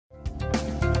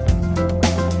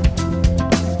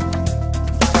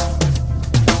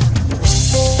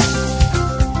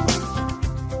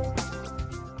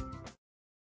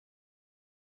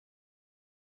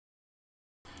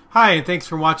Hi, and thanks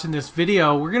for watching this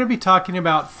video. We're going to be talking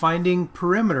about finding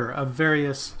perimeter of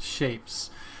various shapes.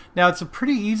 Now, it's a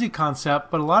pretty easy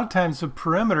concept, but a lot of times the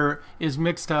perimeter is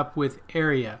mixed up with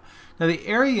area. Now, the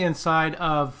area inside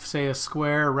of, say, a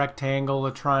square, a rectangle,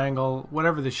 a triangle,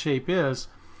 whatever the shape is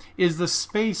the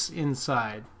space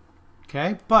inside.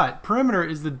 Okay? But perimeter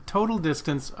is the total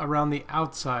distance around the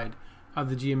outside of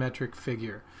the geometric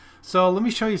figure. So let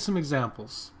me show you some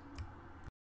examples.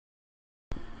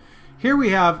 Here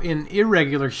we have an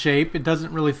irregular shape. It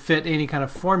doesn't really fit any kind of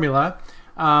formula.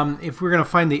 If we're going to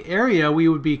find the area, we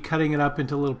would be cutting it up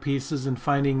into little pieces and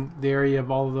finding the area of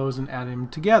all of those and adding them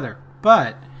together.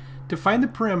 But to find the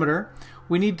perimeter,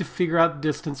 we need to figure out the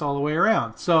distance all the way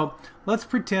around. So let's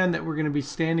pretend that we're going to be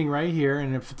standing right here,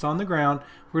 and if it's on the ground,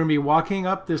 we're going to be walking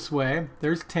up this way.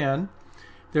 There's 10.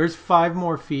 There's 5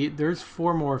 more feet. There's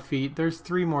 4 more feet. There's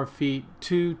 3 more feet.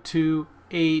 2, 2,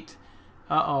 8.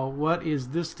 Uh-oh, what is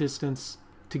this distance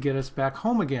to get us back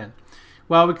home again?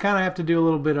 Well, we kind of have to do a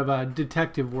little bit of a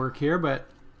detective work here, but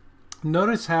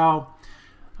notice how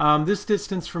this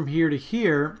distance from here to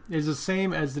here is the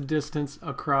same as the distance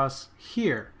across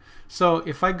here. So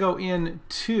if I go in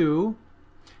 2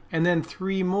 and then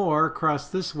 3 more across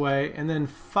this way and then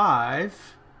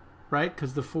 5, right,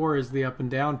 because the 4 is the up and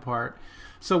down part.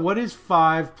 So what is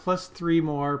 5 plus 3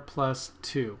 more plus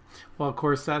 2? Well, of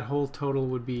course, that whole total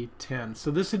would be 10.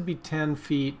 So this would be 10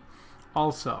 feet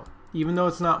also. Even though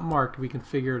it's not marked, we can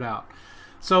figure it out.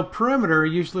 So perimeter,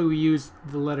 usually we use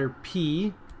the letter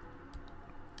P.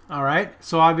 All right,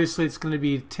 so obviously it's going to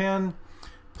be 10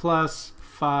 plus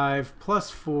 5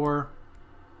 plus 4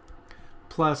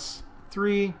 plus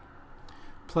 3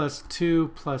 plus 2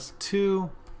 plus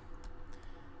 2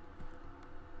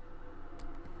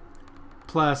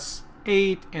 plus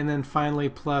 8, and then finally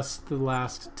plus the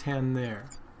last 10 there.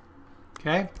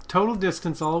 Okay, total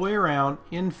distance all the way around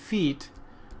in feet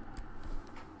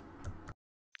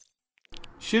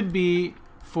should be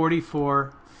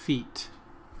 44 feet.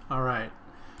 All right.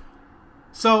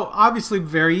 So obviously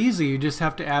very easy. You just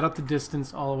have to add up the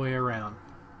distance all the way around.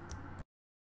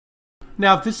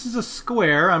 Now, if this is a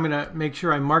square, I'm going to make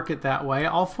sure I mark it that way.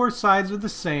 All 4 sides are the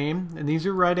same, and these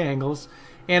are right angles.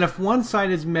 And if one side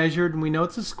is measured and we know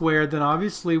it's a square, then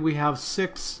obviously we have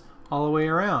 6 all the way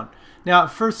around. Now,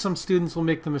 at first, some students will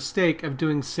make the mistake of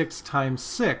doing 6 times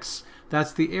 6.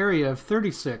 That's the area of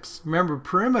 36. Remember,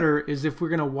 perimeter is if we're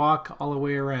going to walk all the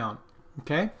way around.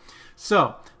 Okay?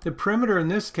 So, the perimeter in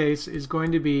this case is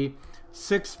going to be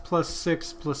 6 plus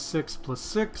 6 plus 6 plus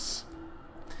 6.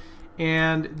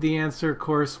 And the answer, of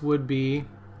course, would be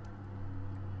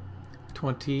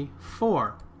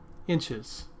 24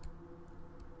 inches.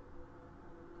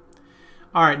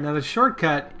 Alright, now the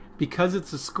shortcut, because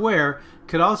it's a square,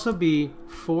 could also be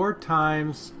 4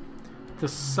 times the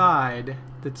side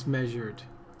that's measured.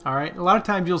 Alright, a lot of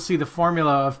times you'll see the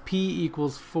formula of P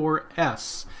equals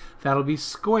 4S. That'll be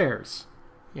squares.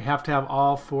 You have to have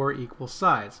all 4 equal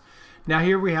sides. Now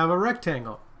here we have a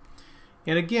rectangle.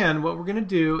 And again, what we're going to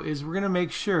do is we're going to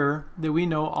make sure that we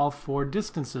know all 4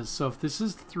 distances. So if this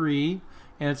is 3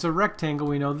 and it's a rectangle,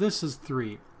 we know this is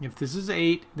 3. If this is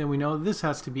 8, then we know this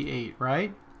has to be 8,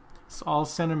 right? It's all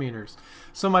centimeters.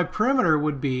 So my perimeter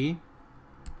would be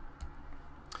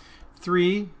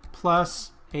 3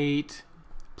 plus 8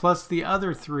 plus the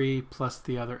other 3 plus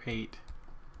the other 8.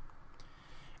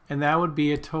 And that would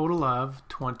be a total of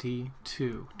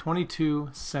 22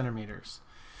 centimeters.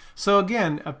 So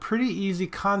again, a pretty easy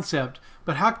concept,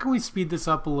 but how can we speed this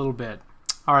up a little bit?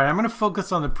 Alright, I'm going to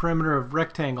focus on the perimeter of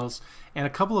rectangles and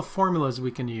a couple of formulas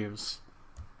we can use.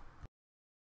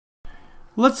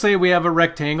 Let's say we have a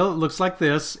rectangle. It looks like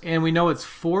this, and we know it's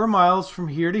 4 miles from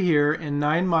here to here and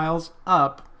 9 miles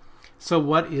up. So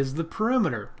what is the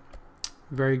perimeter?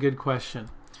 Very good question.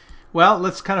 Well,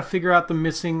 let's kind of figure out the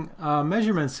missing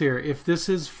measurements here. If this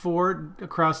is 4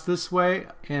 across this way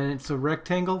and it's a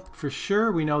rectangle, for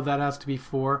sure we know that has to be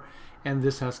 4 and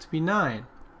this has to be 9,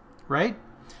 right?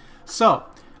 So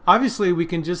obviously we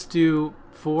can just do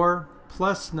 4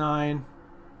 plus 9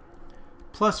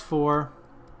 plus 4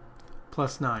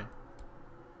 plus 9.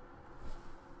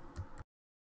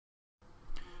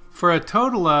 For a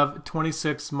total of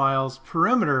 26 miles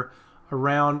perimeter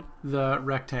around the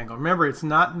rectangle. Remember, it's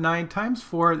not 9 times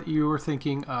 4 that you were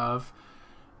thinking of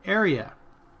area.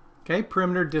 Okay,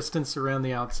 perimeter distance around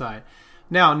the outside.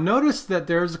 Now, notice that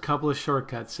there's a couple of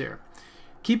shortcuts here.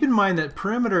 Keep in mind that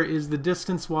perimeter is the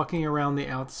distance walking around the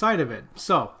outside of it.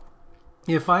 So,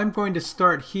 if I'm going to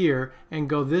start here and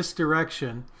go this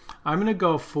direction, I'm going to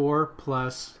go 4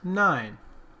 plus 9.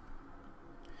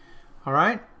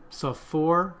 Alright, so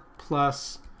 4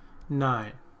 plus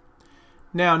 9.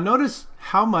 Now notice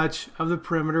how much of the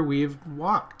perimeter we have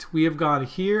walked. We have gone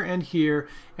here,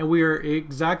 and we are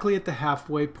exactly at the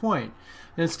halfway point.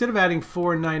 And instead of adding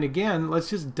 4 and 9 again, let's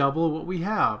just double what we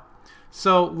have.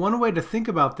 So one way to think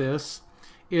about this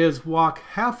is walk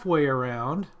halfway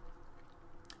around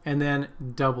and then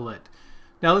double it.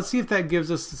 Now let's see if that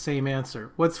gives us the same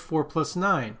answer. What's 4 plus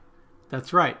 9?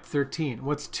 That's right, 13.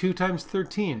 What's 2 times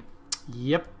 13?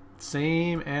 Yep,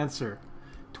 same answer,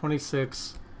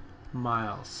 26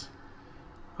 miles.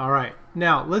 All right,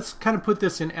 now let's kind of put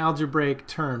this in algebraic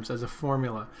terms as a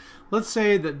formula. Let's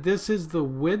say that this is the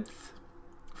width,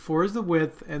 4 is the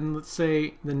width, and let's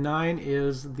say the 9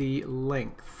 is the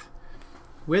length.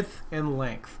 Width and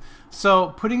length. So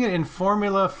putting it in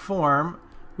formula form,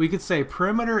 we could say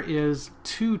perimeter is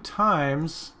 2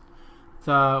 times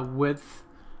the width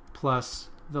plus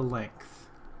the length.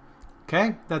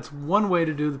 Okay, that's one way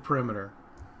to do the perimeter.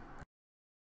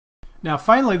 Now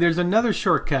finally, there's another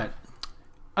shortcut.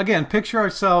 Again, picture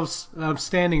ourselves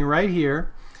standing right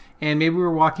here, and maybe we're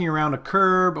walking around a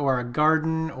curb or a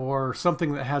garden or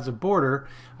something that has a border.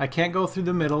 I can't go through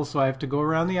the middle, so I have to go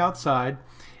around the outside.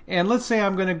 And let's say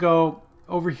I'm going to go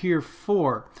over here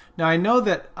 4. Now I know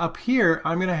that up here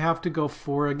I'm going to have to go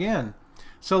 4 again.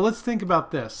 So let's think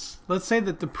about this. Let's say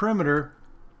that the perimeter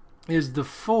is the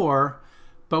 4,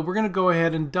 but we're going to go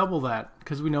ahead and double that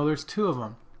because we know there's 2 of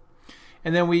them.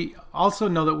 And then we also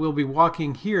know that we'll be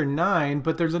walking here 9,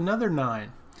 but there's another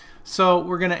 9. So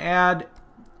we're going to add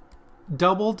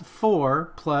doubled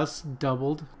 4 plus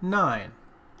doubled 9.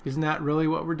 Isn't that really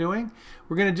what we're doing?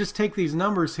 We're going to just take these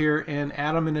numbers here and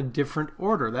add them in a different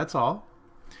order. That's all.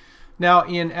 Now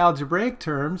in algebraic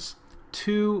terms,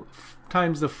 2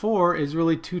 times the 4 is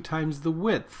really 2 times the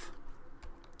width.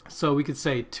 So we could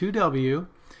say 2w,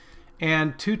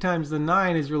 and 2 times the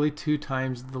 9 is really 2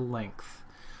 times the length.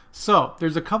 So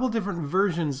there's a couple different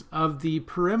versions of the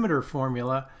perimeter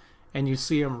formula, and you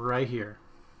see them right here.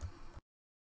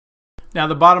 Now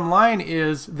the bottom line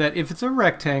is that if it's a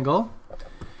rectangle,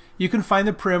 you can find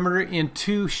the perimeter in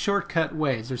 2 shortcut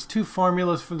ways. There's 2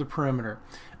 formulas for the perimeter.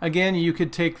 Again, you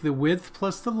could take the width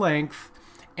plus the length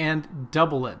and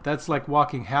double it. That's like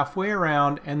walking halfway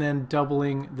around and then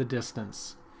doubling the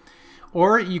distance.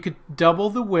 Or you could double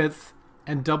the width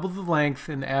and double the length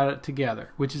and add it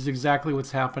together, which is exactly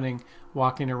what's happening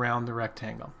walking around the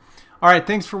rectangle. All right,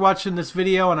 thanks for watching this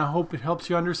video, and I hope it helps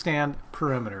you understand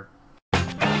perimeter.